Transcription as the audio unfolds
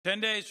10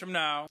 days from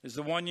now is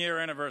the one-year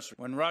anniversary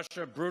when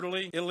Russia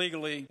brutally,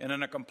 illegally, and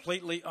in a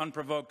completely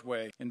unprovoked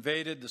way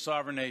invaded the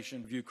sovereign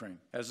nation of Ukraine.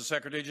 As the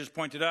Secretary just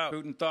pointed out,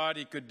 Putin thought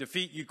he could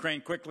defeat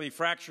Ukraine quickly,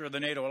 fracture the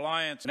NATO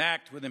alliance, and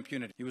act with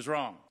impunity. He was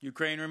wrong.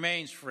 Ukraine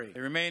remains free. They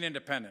remain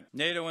independent.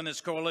 NATO and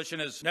this coalition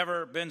has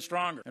never been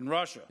stronger, and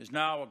Russia is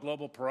now a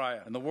global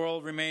pariah, and the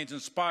world remains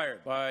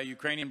inspired by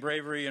Ukrainian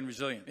bravery and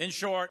resilience. In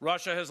short,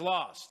 Russia has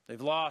lost.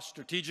 They've lost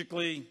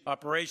strategically,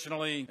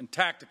 operationally, and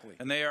tactically,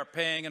 and they are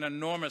paying an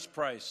enormous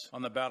price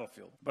on the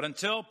battlefield. But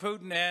until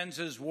Putin ends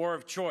his war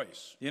of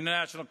choice, the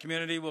international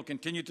community will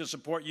continue to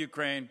support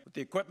Ukraine with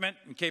the equipment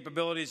and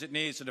capabilities it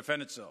needs to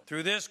defend itself.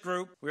 Through this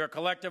group, we are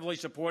collectively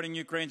supporting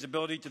Ukraine's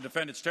ability to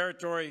defend its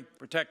territory,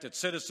 protect its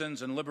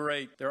citizens, and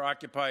liberate their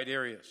occupied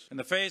areas. In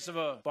the face of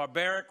a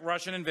barbaric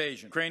Russian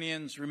invasion,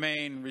 Ukrainians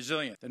remain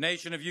resilient. The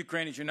nation of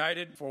Ukraine is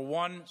united for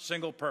one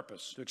single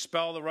purpose: to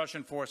expel the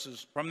Russian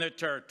forces from their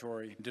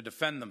territory and to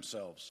defend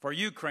themselves. For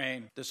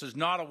Ukraine, this is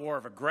not a war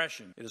of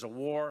aggression, it is a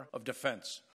war of defense.